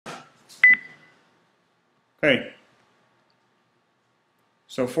Okay,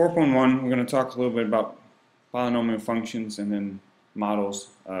 so 4.1, we're going to talk a little bit about polynomial functions and then models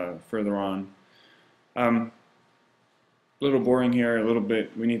further on. A little boring here, a little bit,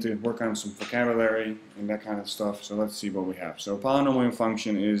 we need to work on some vocabulary and that kind of stuff, so let's see what we have. So polynomial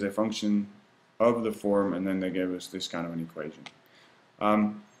function is a function of the form, and then they give us this kind of an equation.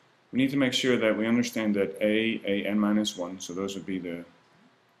 We need to make sure that we understand that n minus 1, so those would be the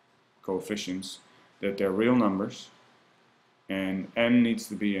coefficients, that they're real numbers, and n needs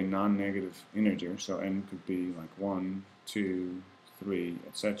to be a non-negative integer, so n could be like 1, 2, 3,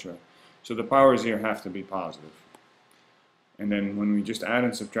 etc. So the powers here have to be positive. And then when we just add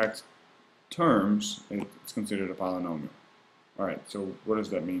and subtract terms, it's considered a polynomial. Alright, so what does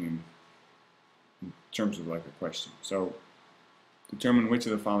that mean in terms of like a question? So determine which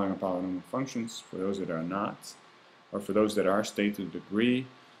of the following are polynomial functions. For those that are not, or for those that are, state the degree.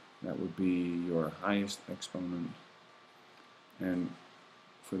 That would be your highest exponent. And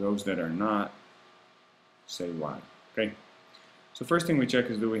for those that are not, say y. Okay. So first thing we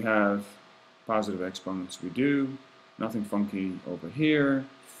check is, do we have positive exponents? We do. Nothing funky over here.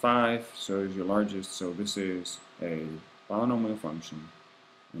 5, so is your largest. So this is a polynomial function,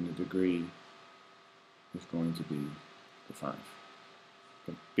 and the degree is going to be the 5.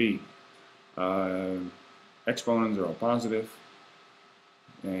 Okay. B. Exponents are all positive.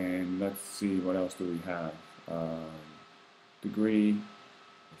 And let's see, what else do we have? Degree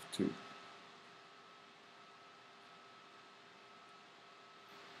of 2.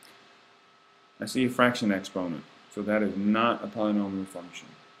 I see a fraction exponent, so that is not a polynomial function.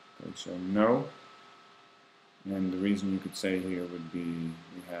 Okay, so no. And the reason you could say here would be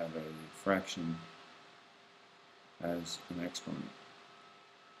we have a fraction as an exponent.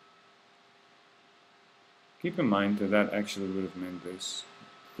 Keep in mind that that actually would have meant this.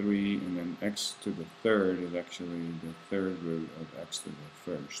 3 and then x to the third is actually the third root of x to the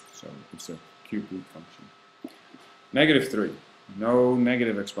first, so it's a cube root function. Negative 3, no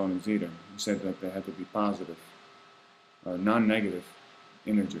negative exponents either. We said that they had to be positive or non-negative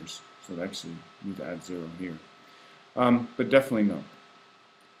integers, so actually you need to add 0 here. But definitely no.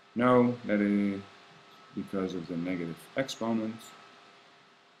 No, that is because of the negative exponents.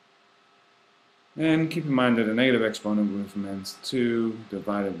 And keep in mind that a negative exponent would have meant 2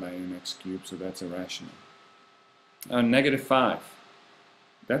 divided by nx cubed, so that's irrational. Negative 5,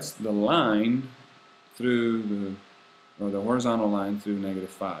 that's the line through the horizontal line through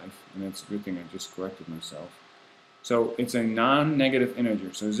negative 5, and it's a good thing I just corrected myself. So it's a non-negative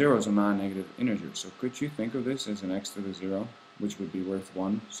integer, so 0 is a non-negative integer. So could you think of this as an x to the 0, which would be worth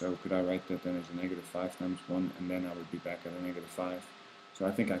 1? So could I write that then as a negative 5 times 1, and then I would be back at a negative 5? So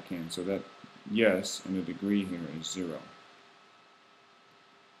I think I can. So that, yes, and the degree here is 0.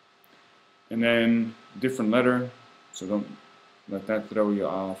 And then different letter, so don't let that throw you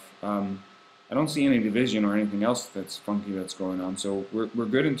off. I don't see any division or anything else that's funky that's going on, so we're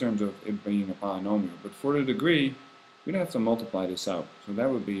good in terms of it being a polynomial. But for the degree, we'd have to multiply this out. So that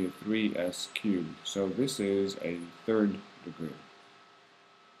would be a 3s cubed. So this is a third degree.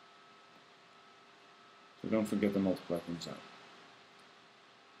 So don't forget to multiply things out.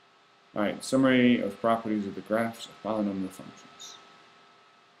 Alright, summary of properties of the graphs of polynomial functions.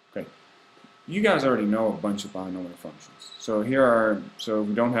 Okay, you guys already know a bunch of polynomial functions. So here are, so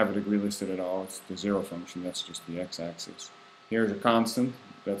we don't have a degree listed at all, it's the 0 function, that's just the x-axis. Here's a constant,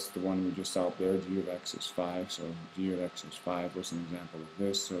 that's the one we just saw up there, g of x is 5, so g of x is 5 was an example of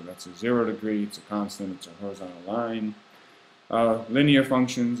this, so that's a 0 degree, it's a constant, it's a horizontal line. Linear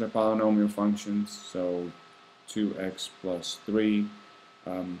functions are polynomial functions, so 2x plus 3.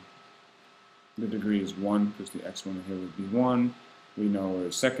 The degree is 1 because the exponent here would be 1. We know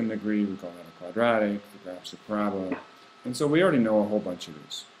a second degree, we call that a quadratic, the graph's a parabola. And so we already know a whole bunch of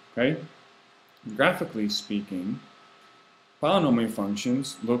this. Okay? Graphically speaking, polynomial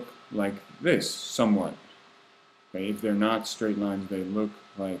functions look like this, somewhat. Okay? If they're not straight lines, they look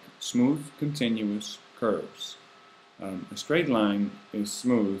like smooth, continuous curves. A straight line is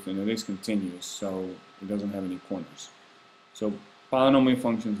smooth and it is continuous, so it doesn't have any corners. So polynomial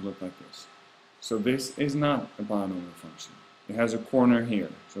functions look like this. So this is not a polynomial function. It has a corner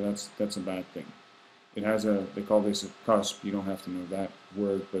here, so that's a bad thing. It has a, they call this a cusp, you don't have to know that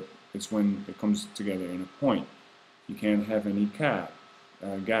word, but it's when it comes together in a point. You can't have any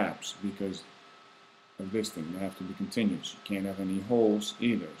gaps because of this thing, they have to be continuous. You can't have any holes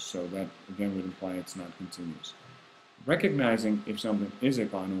either, so that again would imply it's not continuous. Recognizing if something is a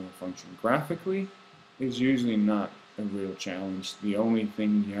polynomial function graphically is usually not a real challenge. The only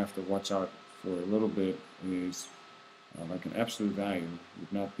thing you have to watch out for a little bit is like an absolute value,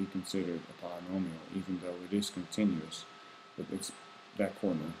 would not be considered a polynomial, even though it is continuous, but it's that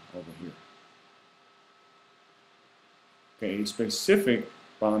corner over here. Okay, a specific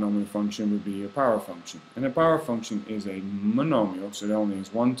polynomial function would be a power function. And a power function is a monomial, so it only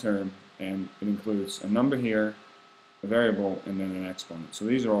has one term, and it includes a number here, a variable, and then an exponent. So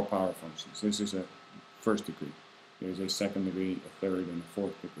these are all power functions. This is a first degree. There's a second degree, a third, and a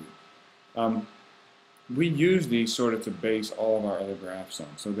fourth degree. We use these sort of to base all of our other graphs on.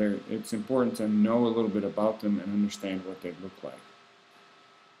 So it's important to know a little bit about them and understand what they look like.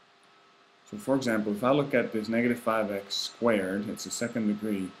 So for example, if I look at this negative 5x squared, it's a second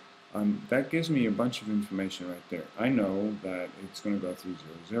degree, that gives me a bunch of information right there. I know that it's going to go through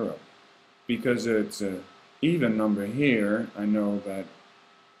 0, 0. Because it's an even number here, I know that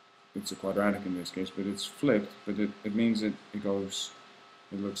it's a quadratic in this case, but it's flipped, but it means it looks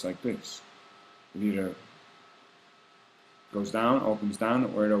like this. It either goes down, opens down,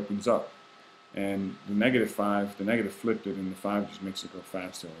 or it opens up. And the negative flipped it, and the 5 just makes it go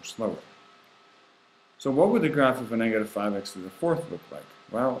faster or slower. So what would the graph of a negative 5x to the fourth look like?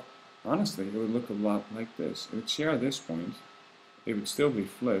 Well, honestly, it would look a lot like this. It would share this point. It would still be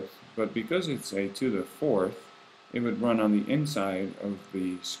flipped, but because it's a to the fourth, it would run on the inside of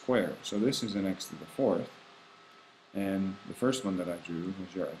the square. So this is an x to the fourth, and the first one that I drew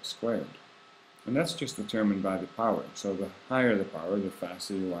was your x squared. And that's just determined by the power. So the higher the power, the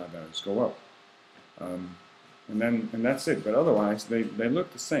faster your y values go up. And that's it. But otherwise, they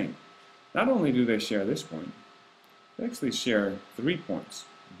look the same. Not only do they share this point, they actually share 3 points.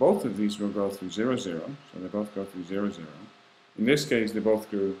 Both of these will go through 0, 0. So they both go through 0, 0. In this case, they both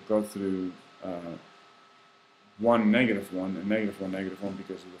go through 1, negative 1, and negative 1, negative 1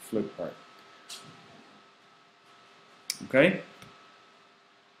 because of the flip part. Okay?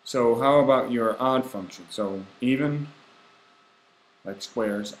 So how about your odd function? So even, like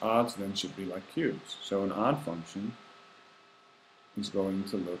squares, odds then should be like cubes. So an odd function is going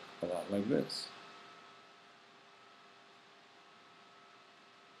to look a lot like this.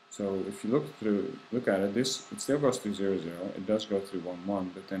 So if you look at it, it still goes through 0, 0. It does go through 1,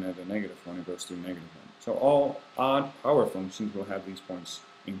 1, but then at a negative 1, it goes through negative 1. So all odd power functions will have these points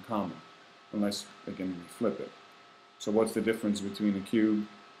in common, unless, again, we flip it. So what's the difference between a cube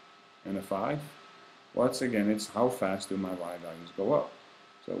and a 5? Well, it's how fast do my y values go up.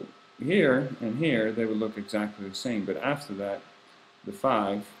 So here and here, they would look exactly the same, but after that, the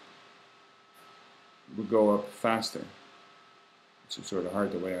 5 would go up faster. It's sort of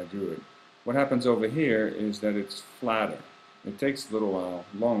hard the way I drew it. What happens over here is that it's flatter. It takes a little while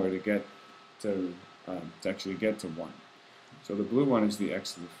longer to get to actually get to 1. So the blue one is the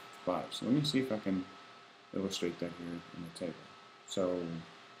x to the 5. So let me see if I can illustrate that here in the table. So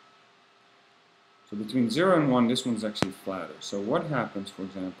between 0 and 1, this one's actually flatter. So what happens, for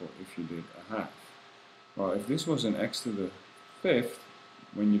example, if you did a half? Well, if this was an x to the 5th,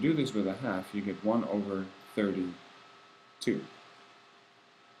 when you do this with a half, you get 1 over 32.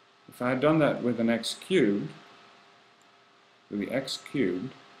 If I had done that with an x cubed, with the x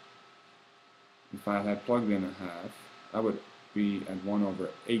cubed, if I had plugged in a half, I would be at 1 over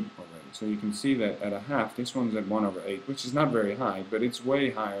 8 already. So you can see that at a half, this one's at 1 over 8, which is not very high, but it's way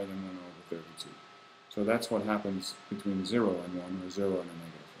higher than 1 over 32. So that's what happens between 0 and 1, or 0 and a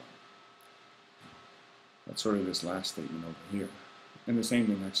negative 1. That's sort of this last statement over here. And the same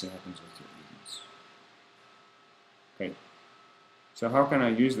thing actually happens with your evens. Okay. So how can I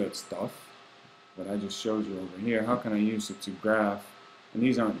use that stuff that I just showed you over here? How can I use it to graph? And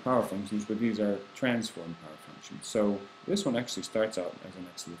these aren't power functions, but these are transform power functions. So this one actually starts out as an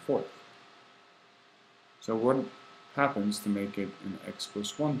x to the 4th. So what happens to make it an x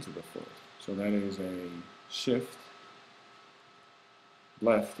plus 1 to the 4th? So that is a shift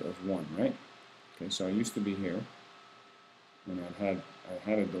left of 1, right? Okay, so I used to be here, and I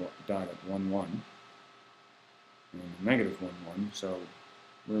had a dot at 1, 1, and negative 1, 1, so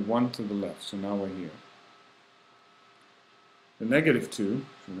we're 1 to the left, so now we're here. The negative 2,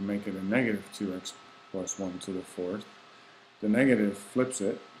 so to make it a negative 2x plus 1 to the 4th, the negative flips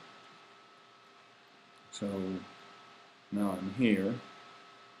it, so now I'm here.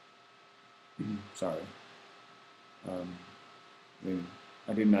 Sorry, then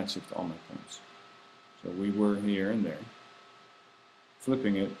I did not shift all my points. So we were here and there.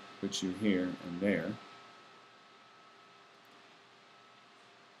 Flipping it puts you here and there.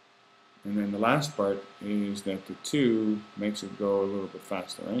 And then the last part is that the 2 makes it go a little bit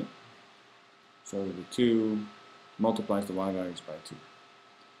faster, right? So the 2 multiplies the y values by 2.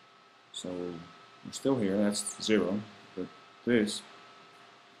 So we're still here, that's 0, but this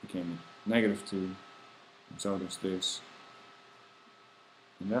became negative 2, And so does this.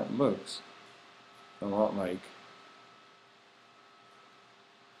 And that looks a lot like,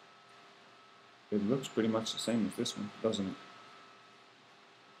 it looks pretty much the same as this one, doesn't it?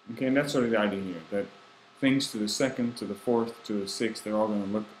 Okay, and that's sort of the idea here, that things to the second, to the fourth, to the sixth, they're all going to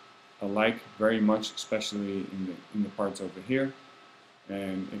look alike very much, especially in the parts over here.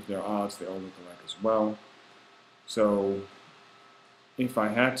 And if they're odds, they all look alike as well. So if I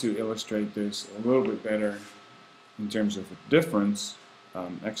had to illustrate this a little bit better in terms of a difference,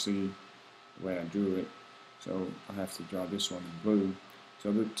 actually the way I drew it, so I have to draw this one in blue.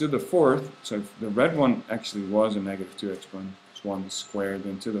 So to the fourth, so if the red one actually was a negative 2 exponent, it's 1 squared,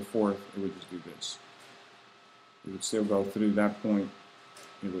 then to the fourth it would just do this. It would still go through that point,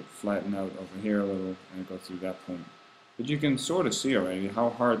 it would flatten out over here a little, and go through that point. But you can sort of see already how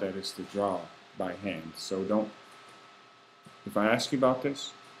hard that is to draw by hand. So don't, if I ask you about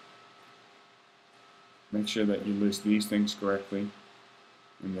this, make sure that you list these things correctly,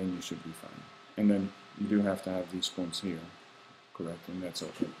 and then you should be fine. And then you do have to have these points here correct, and that's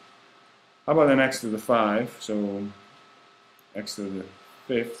okay. How about an x to the 5? So x to the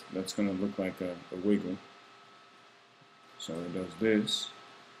 5th, that's going to look like a wiggle. So it does this.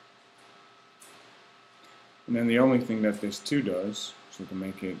 And then the only thing that this 2 does, so to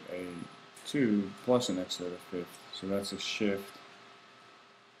make it a 2 plus an x to the 5th, so that's a shift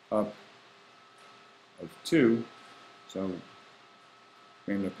up of 2. So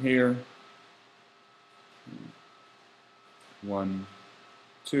we end up here, 1,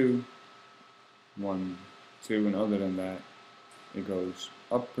 2, 1, 2, and other than that, it goes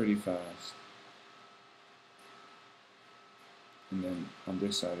up pretty fast. And then on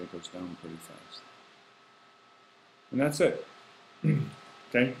this side, it goes down pretty fast. And that's it.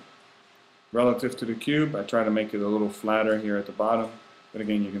 Okay. Relative to the cube, I try to make it a little flatter here at the bottom. But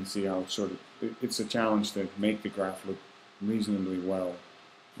again, you can see how it's a challenge to make the graph look reasonably well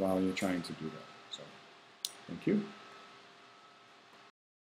while you're trying to do that. So, thank you.